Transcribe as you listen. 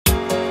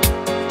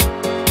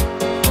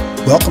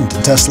Welcome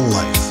to Tesla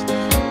Life.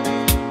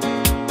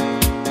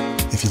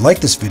 If you like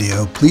this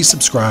video, please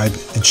subscribe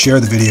and share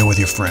the video with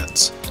your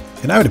friends.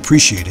 And I would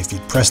appreciate it if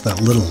you'd press that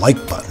little like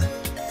button.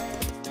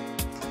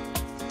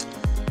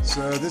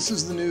 So this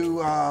is the new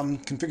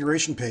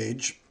configuration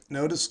page.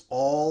 Notice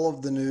all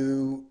of the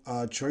new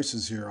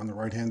choices here on the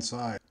right hand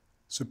side.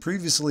 So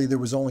previously there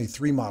was only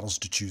 3 models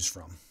to choose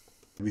from.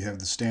 We have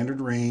the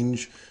standard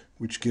range,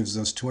 which gives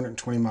us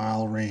 220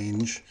 mile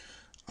range,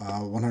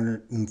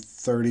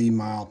 130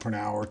 mile per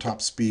hour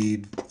top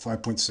speed,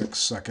 5.6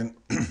 second.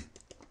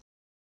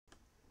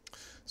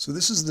 So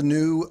this is the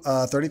new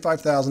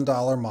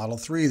 $35,000 Model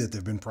 3 that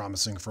they've been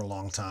promising for a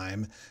long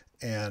time.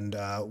 And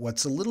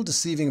what's a little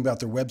deceiving about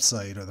their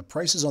website are the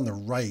prices on the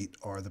right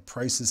are the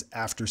prices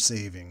after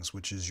savings,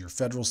 which is your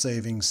federal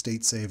savings,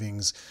 state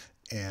savings,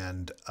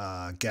 and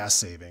gas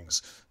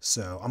savings.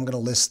 So I'm going to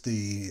list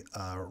the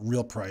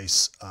real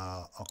price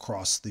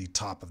across the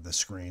top of the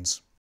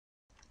screens.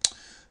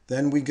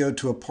 Then we go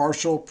to a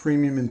partial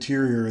premium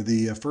interior.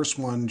 The first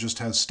one just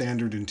has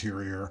standard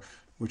interior,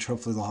 which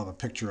hopefully they'll have a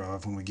picture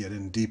of when we get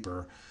in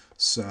deeper.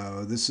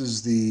 So this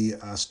is the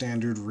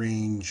standard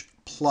range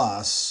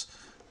plus,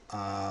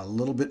 a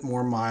little bit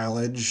more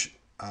mileage,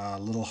 a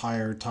little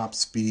higher top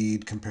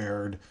speed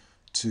compared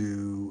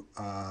to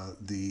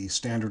the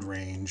standard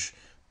range,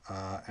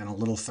 and a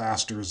little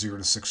faster 0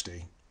 to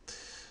 60.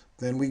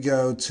 Then we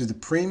go to the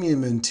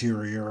premium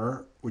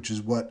interior, which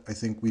is what I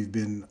think we've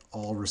been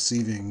all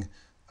receiving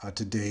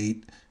to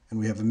date, and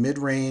we have a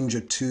mid-range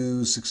at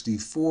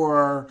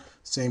 264,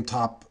 same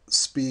top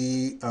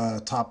speed,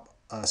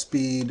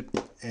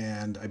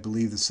 and I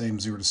believe the same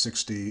 0 to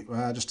 60,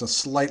 just a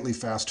slightly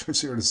faster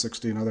 0 to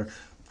 60, another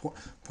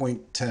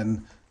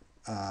 0.10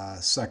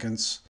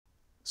 seconds.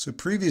 So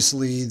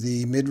previously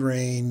the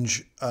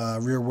mid-range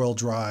rear-wheel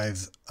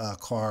drive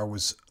car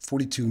was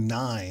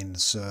 $42,900,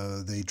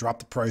 so they dropped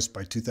the price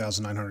by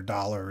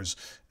 $2,900,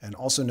 and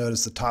also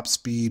notice the top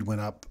speed went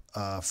up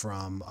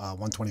from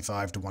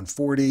 125 to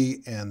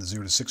 140, and the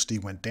 0 to 60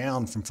 went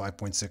down from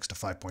 5.6 to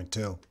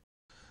 5.2.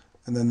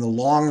 And then the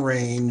long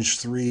range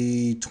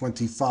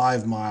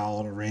 325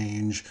 mile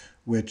range,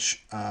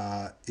 which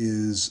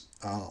is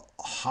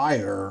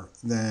higher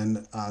than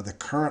the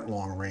current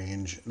long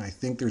range, and I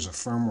think there's a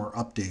firmware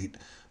update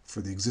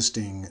for the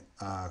existing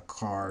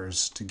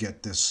cars to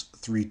get this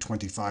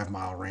 325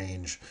 mile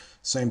range.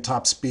 Same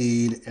top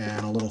speed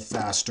and a little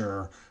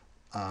faster,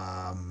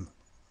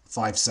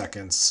 5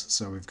 seconds.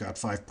 So we've got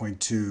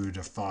 5.2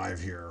 to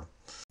 5 here.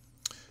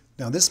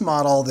 Now this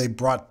model they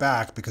brought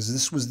back because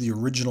this was the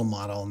original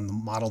model and the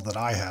model that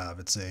I have.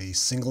 It's a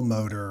single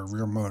motor,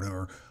 rear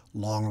motor,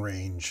 long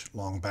range,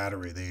 long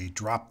battery. They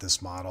dropped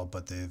this model,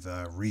 but they've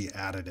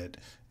re-added it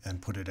and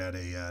put it at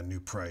a new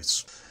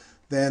price.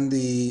 Then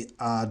the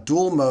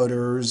dual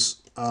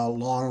motors,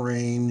 long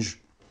range,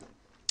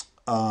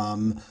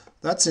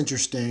 that's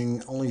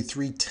interesting, only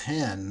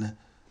 310.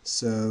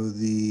 So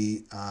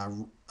the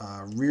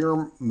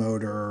rear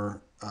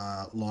motor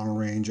long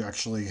range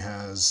actually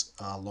has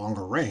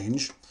longer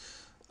range,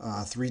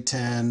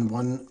 310,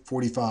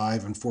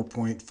 145, and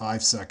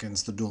 4.5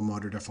 seconds. The dual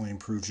motor definitely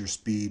improves your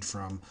speed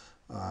from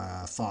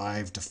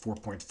 5 to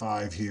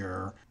 4.5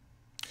 here.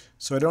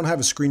 So I don't have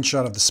a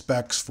screenshot of the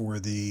specs for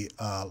the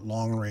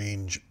long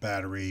range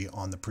battery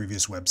on the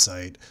previous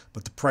website,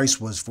 but the price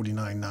was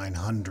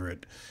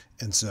 $49,900.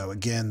 And so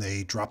again,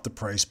 they dropped the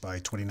price by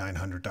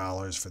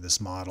 $2,900 for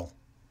this model.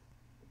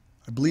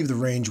 I believe the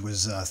range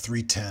was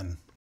 310.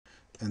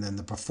 And then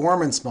the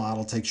performance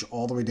model takes you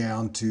all the way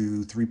down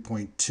to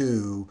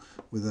 3.2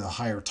 with a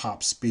higher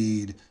top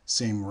speed,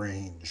 same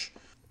range.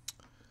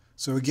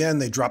 So again,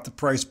 they dropped the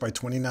price by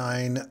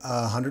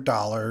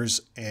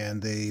 $2,900,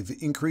 and they've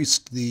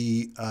increased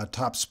the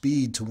top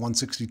speed to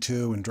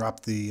 162 and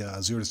dropped the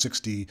 0 to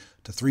 60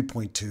 to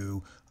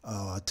 3.2,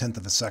 a tenth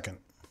of a second.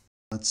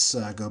 Let's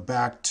go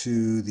back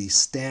to the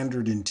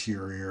standard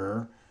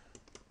interior,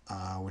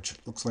 which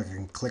looks like I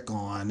can click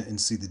on and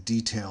see the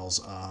details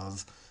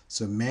of.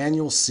 So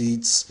manual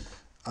seats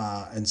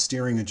and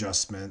steering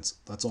adjustments,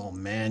 that's all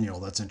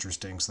manual. That's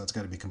interesting. So that's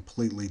got to be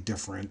completely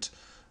different.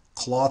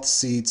 Cloth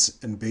seats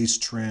and bass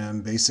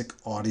trim, basic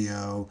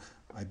audio.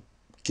 I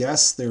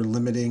guess they're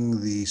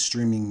limiting the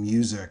streaming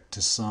music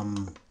to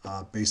some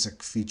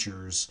basic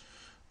features.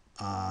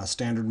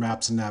 Standard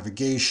maps and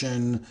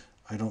navigation.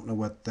 I don't know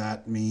what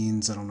that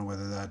means. I don't know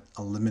whether that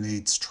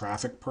eliminates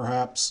traffic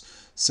perhaps.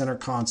 Center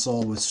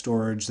console with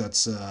storage,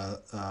 that's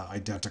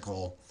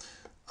identical.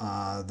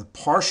 The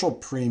partial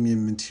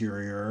premium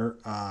interior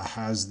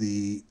has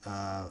the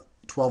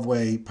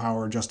 12-way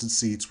power adjusted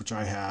seats, which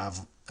I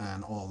have,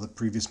 and all the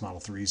previous Model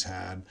 3s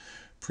had.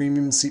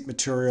 Premium seat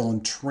material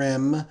and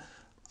trim,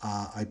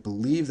 I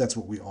believe that's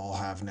what we all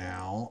have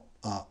now.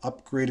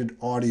 Upgraded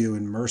audio,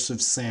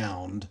 immersive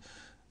sound.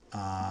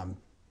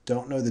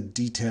 Don't know the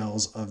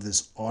details of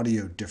this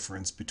audio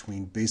difference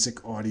between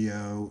basic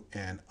audio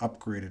and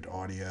upgraded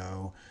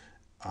audio.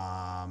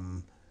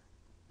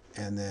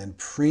 And then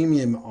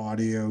premium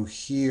audio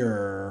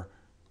here,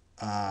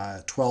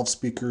 12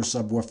 speaker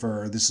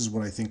subwoofer. This is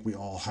what I think we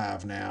all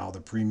have now, the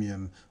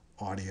premium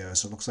audio.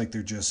 So it looks like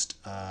they're just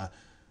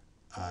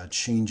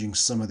changing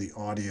some of the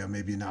audio,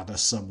 maybe not a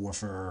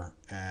subwoofer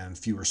and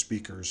fewer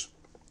speakers.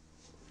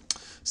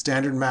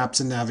 Standard maps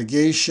and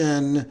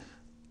navigation.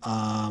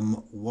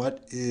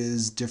 What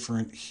is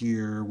different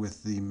here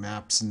with the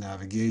maps and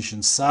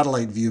navigation?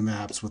 Satellite view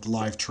maps with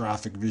live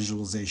traffic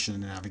visualization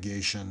and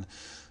navigation.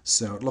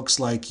 So it looks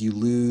like you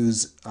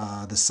lose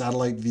the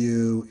satellite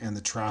view and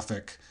the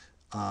traffic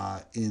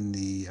in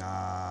the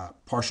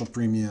partial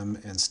premium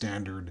and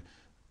standard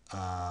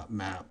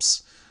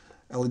maps.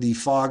 LED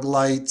fog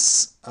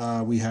lights,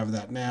 we have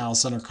that now.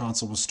 Center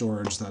console with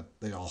storage, that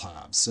they all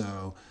have.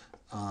 So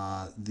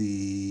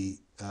the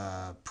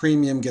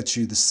premium gets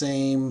you the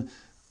same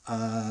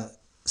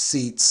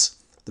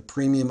seats, the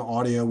premium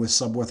audio with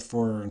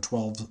subwoofer and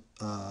 12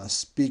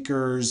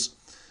 speakers,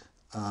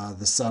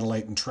 the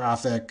satellite and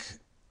traffic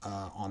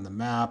on the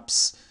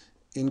maps,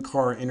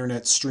 in-car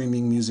internet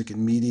streaming music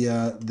and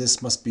media.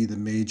 This must be the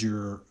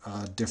major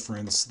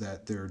difference,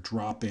 that they're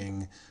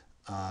dropping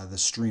the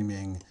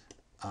streaming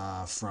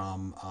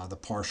from the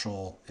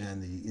partial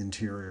and the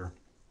interior,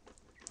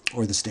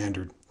 or the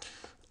standard.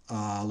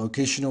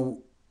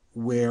 Location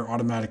aware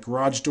automatic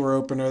garage door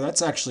opener.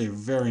 That's actually a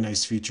very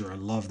nice feature. I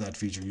love that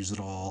feature. Use it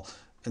all.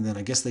 And then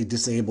I guess they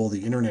disable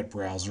the internet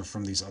browser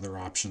from these other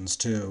options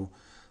too.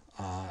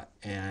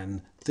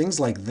 And things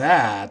like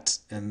that,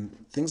 and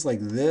things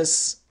like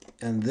this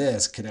and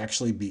this could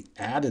actually be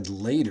added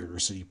later.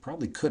 So you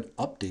probably could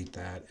update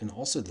that. And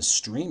also the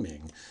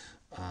streaming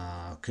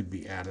could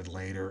be added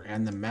later,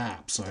 and the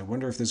map. So I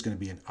wonder if there's going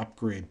to be an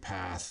upgrade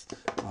path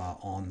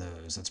on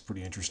those. That's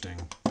pretty interesting.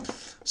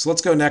 So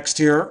let's go next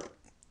here.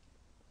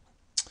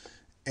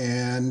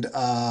 And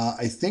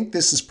I think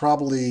this is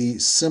probably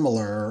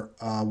similar.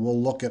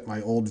 We'll look at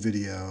my old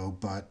video,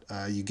 but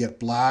you get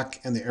black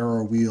and the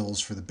Aero Wheels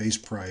for the base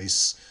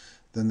price.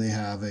 Then they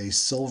have a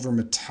silver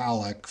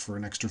metallic for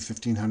an extra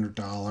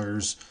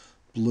 $1,500,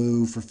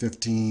 blue for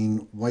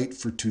 $1,500, white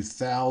for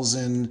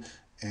 $2,000,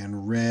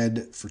 and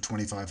red for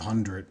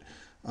 $2,500.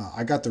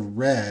 I got the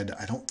red.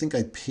 I don't think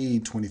I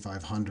paid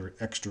 $2,500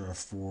 extra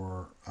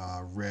for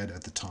red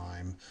at the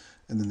time.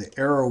 And then the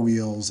Aero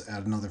Wheels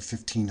add another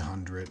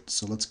 $1,500.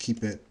 So let's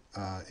keep it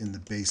in the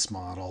base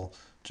model,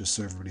 just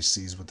so everybody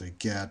sees what they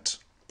get.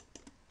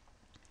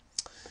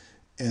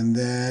 And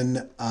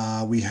then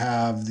we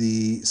have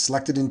the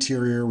selected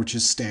interior, which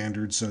is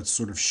standard. So it's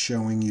sort of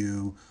showing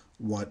you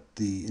what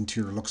the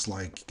interior looks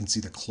like. You can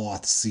see the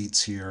cloth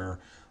seats here,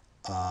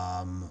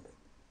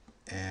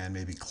 and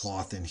maybe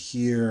cloth in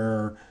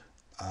here.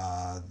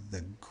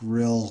 The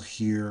grill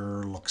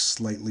here looks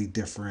slightly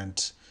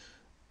different,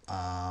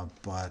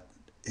 but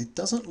it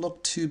doesn't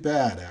look too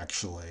bad,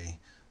 actually.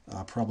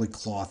 Probably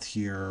cloth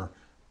here.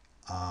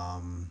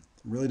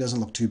 Really doesn't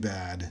look too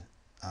bad.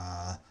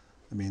 I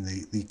mean,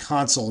 the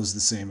console is the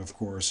same, of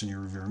course, in your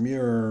rear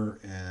mirror,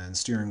 and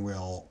steering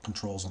wheel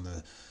controls on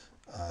the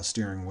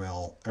steering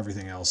wheel.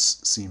 Everything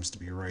else seems to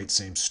be right.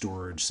 Same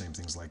storage, same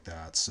things like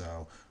that.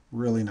 So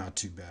really not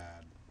too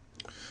bad.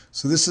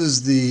 So this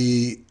is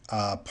the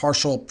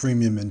partial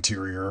premium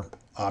interior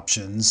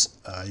options.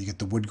 You get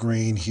the wood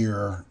grain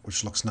here,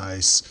 which looks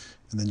nice.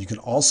 And then you can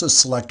also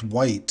select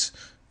white,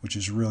 which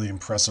is really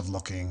impressive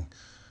looking.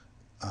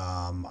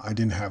 I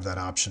didn't have that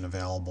option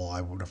available.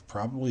 I would have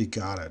probably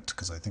got it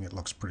because I think it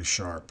looks pretty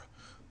sharp.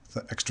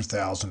 The extra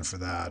 $1,000 for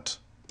that.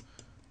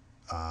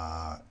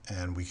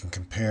 And we can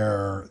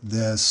compare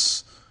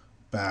this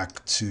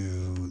back to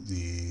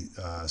the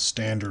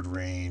standard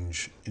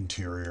range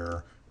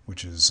interior,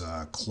 which is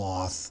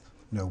cloth,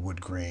 no wood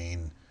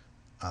grain.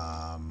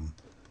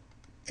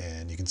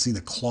 And you can see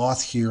the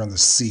cloth here on the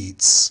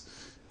seats.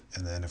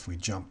 And then if we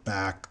jump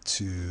back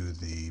to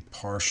the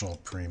partial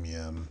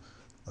premium,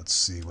 let's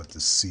see what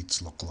the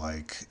seats look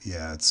like.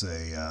 Yeah, it's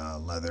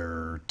a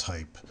leather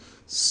type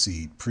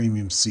seat,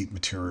 premium seat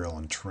material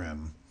and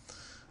trim.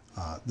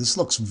 This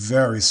looks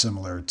very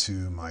similar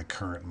to my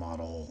current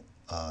Model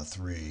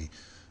 3.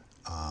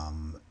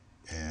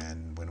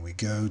 And when we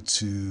go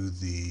to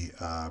the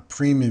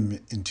premium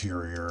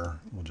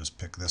interior, we'll just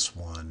pick this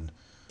one.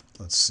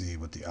 Let's see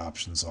what the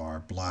options are.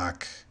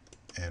 Black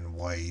and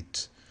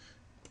white.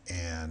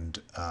 And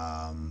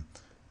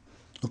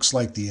looks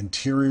like the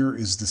interior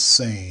is the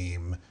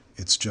same.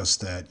 It's just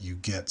that you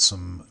get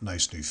some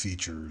nice new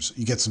features.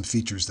 You get some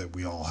features that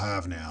we all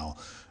have now,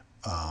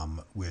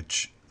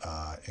 which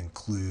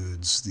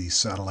includes the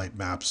satellite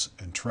maps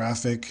and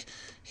traffic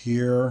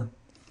here,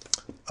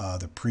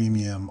 the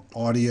premium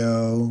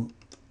audio,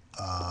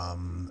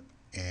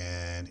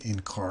 and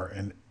in-car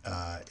and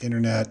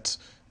internet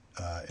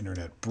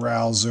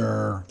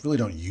browser. Really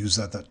don't use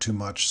that too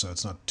much, so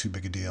it's not too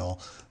big a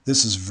deal.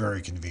 This is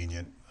very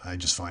convenient. I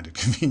just find it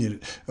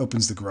convenient. It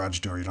opens the garage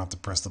door. You don't have to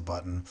press the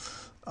button.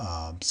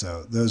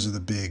 So those are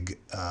the big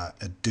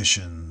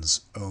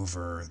additions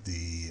over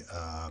the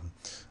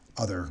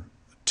other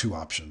two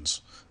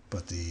options.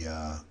 But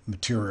the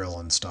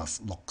material and stuff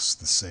looks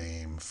the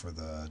same for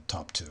the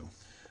top two.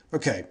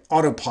 Okay,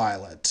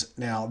 Autopilot.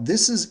 Now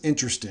this is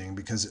interesting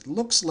because it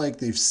looks like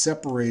they've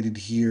separated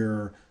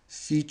here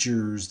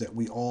features that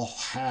we all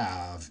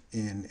have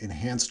in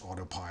enhanced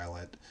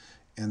autopilot,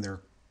 and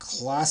they're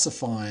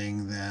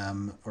classifying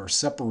them or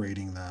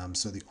separating them.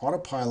 So the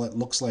autopilot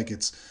looks like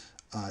it's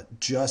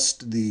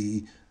just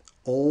the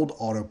old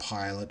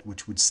autopilot,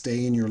 which would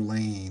stay in your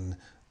lane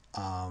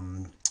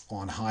on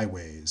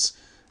highways.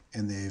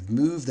 And they've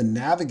moved the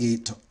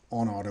navigate to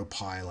on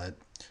autopilot,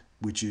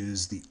 which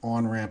is the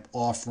on-ramp,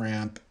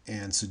 off-ramp,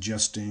 and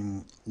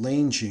suggesting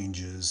lane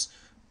changes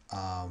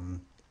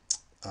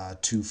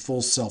to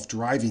full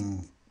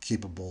self-driving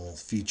capable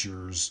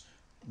features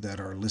that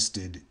are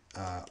listed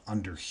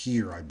under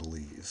here, I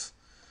believe.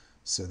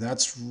 So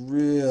that's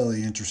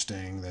really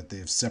interesting that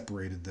they've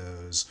separated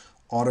those.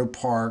 Auto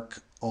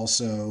park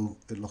also,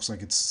 it looks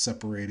like it's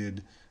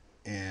separated,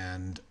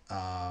 and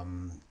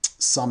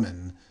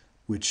summon,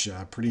 which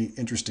pretty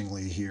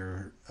interestingly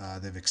here,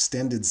 they've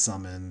extended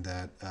summon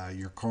that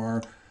your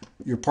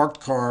parked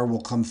car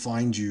will come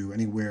find you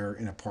anywhere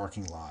in a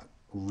parking lot.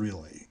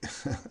 Really,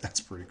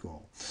 that's pretty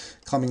cool.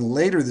 Coming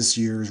later this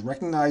year is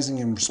recognizing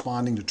and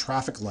responding to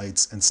traffic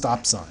lights and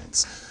stop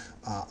signs.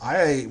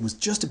 I was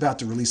just about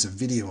to release a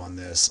video on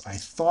this. I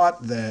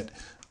thought that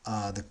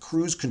the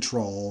cruise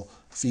control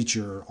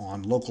feature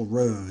on local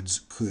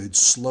roads could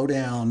slow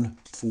down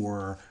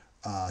for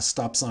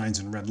stop signs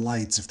and red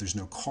lights if there's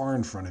no car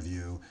in front of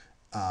you,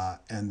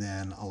 and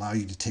then allow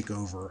you to take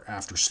over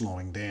after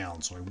slowing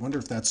down. So I wonder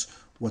if that's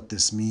what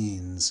this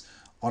means.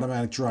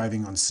 Automatic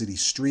driving on city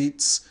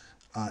streets.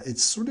 It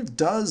sort of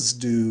does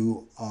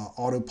do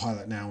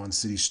autopilot now on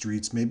city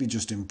streets, maybe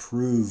just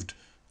improved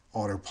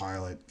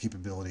autopilot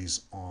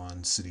capabilities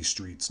on city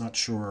streets. Not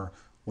sure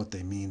what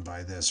they mean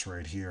by this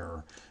right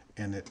here.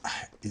 And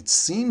it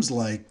seems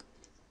like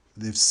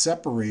they've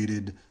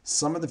separated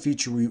some of the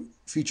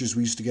features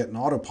we used to get in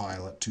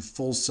autopilot to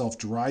full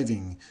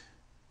self-driving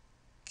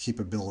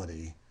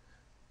capability.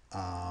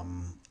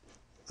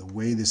 The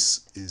way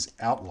this is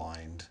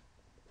outlined,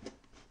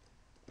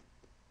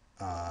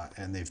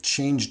 and they've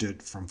changed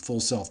it from full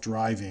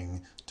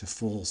self-driving to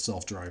full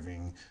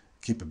self-driving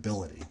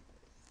capability.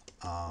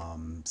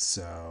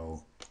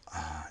 So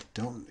I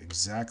don't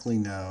exactly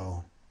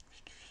know.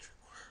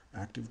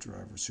 Active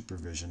driver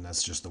supervision,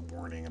 that's just a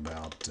warning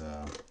about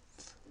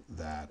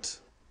that.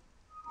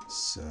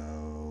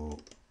 So,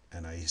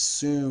 and I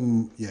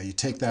assume, yeah, you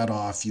take that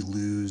off, you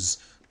lose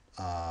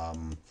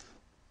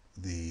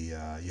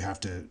you have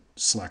to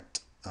select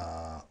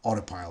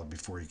autopilot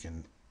before you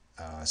can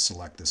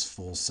select this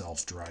full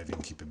self-driving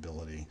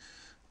capability.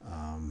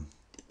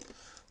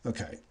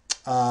 Okay,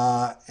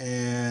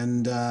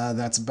 and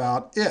that's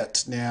about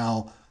it.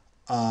 Now,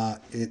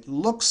 it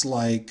looks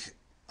like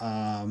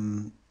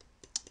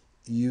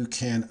you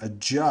can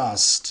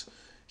adjust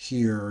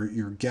here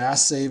your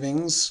gas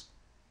savings.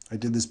 I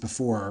did this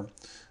before.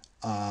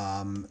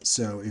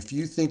 So if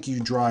you think you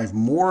drive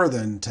more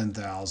than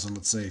 10,000,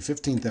 let's say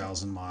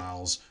 15,000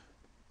 miles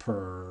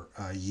per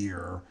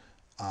year,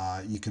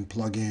 you can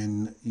plug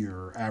in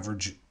your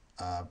average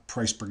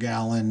price per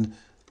gallon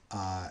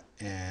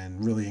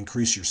and really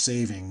increase your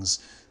savings.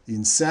 The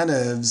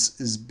incentives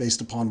is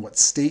based upon what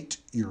state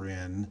you're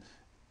in.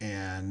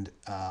 And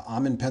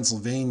I'm in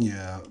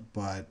Pennsylvania,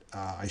 but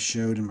I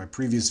showed in my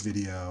previous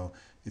video,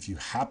 if you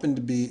happen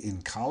to be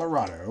in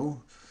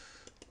Colorado,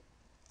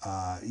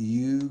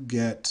 you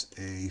get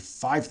a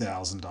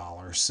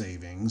 $5,000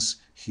 savings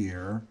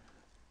here.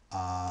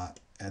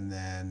 And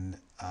then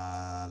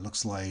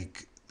looks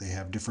like they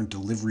have different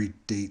delivery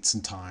dates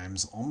and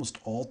times, almost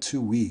all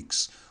 2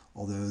 weeks,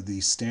 although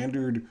the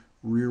standard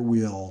rear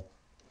wheel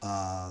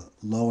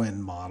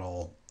low-end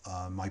model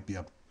might be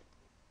up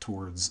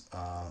towards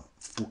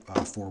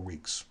 4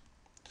 weeks.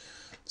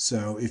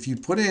 So if you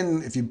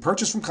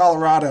purchase from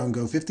Colorado and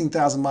go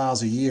 15,000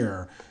 miles a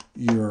year,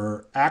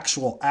 your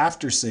actual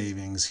after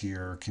savings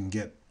here can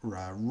get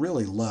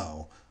really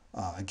low.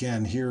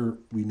 Again, here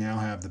we now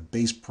have the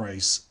base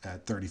price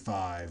at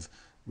 35,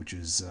 which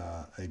is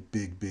a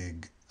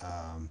big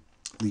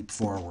leap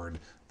forward.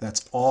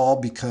 That's all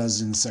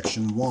because in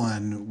section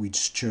 1 we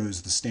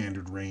chose the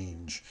standard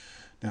range.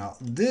 Now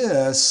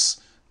this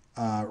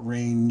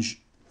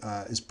range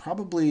is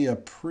probably a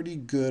pretty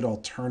good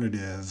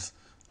alternative,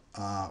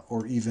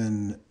 or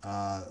even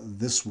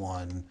this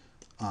one.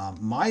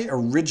 My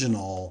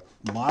original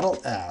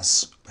Model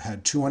S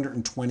had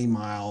 220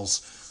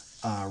 miles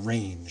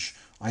range.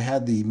 I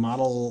had the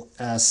Model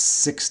S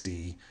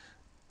 60,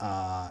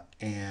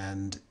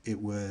 and it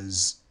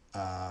was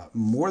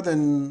more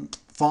than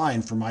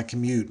fine for my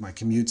commute. My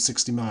commute's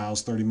 60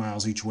 miles, 30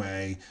 miles each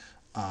way,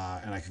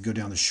 and I could go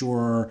down the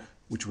shore,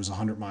 which was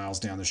 100 miles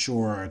down the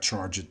shore. I'd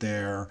charge it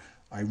there.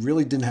 I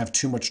really didn't have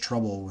too much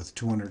trouble with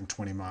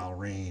 220 mile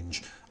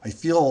range. I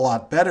feel a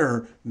lot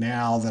better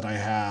now that I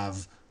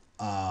have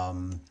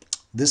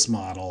this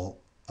model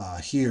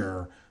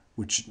here,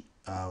 which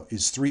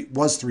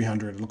was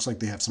 300. It looks like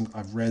they have some.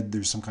 I've read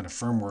there's some kind of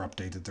firmware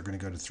update that they're going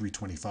to go to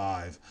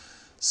 325.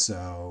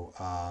 So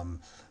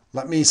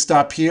let me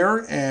stop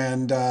here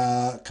and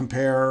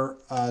compare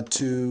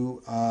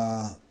to.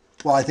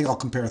 Well, I think I'll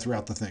compare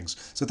throughout the things.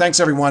 So thanks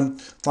everyone.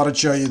 Thought I'd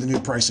show you the new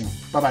pricing.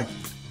 Bye bye.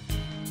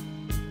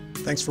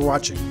 Thanks for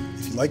watching.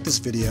 If you like this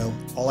video,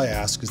 all I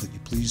ask is that you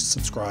please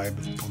subscribe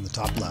on the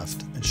top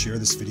left and share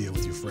this video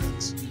with your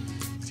friends.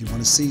 If you want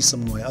to see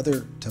some of my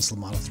other Tesla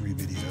Model 3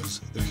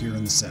 videos, they're here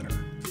in the center.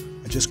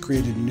 I just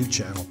created a new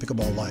channel,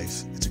 Pickleball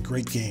Life. It's a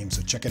great game,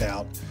 so check it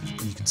out,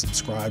 and you can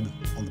subscribe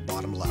on the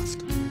bottom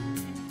left.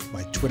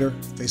 My Twitter,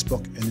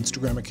 Facebook, and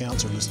Instagram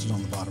accounts are listed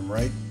on the bottom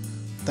right.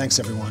 Thanks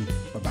everyone.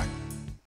 Bye-bye.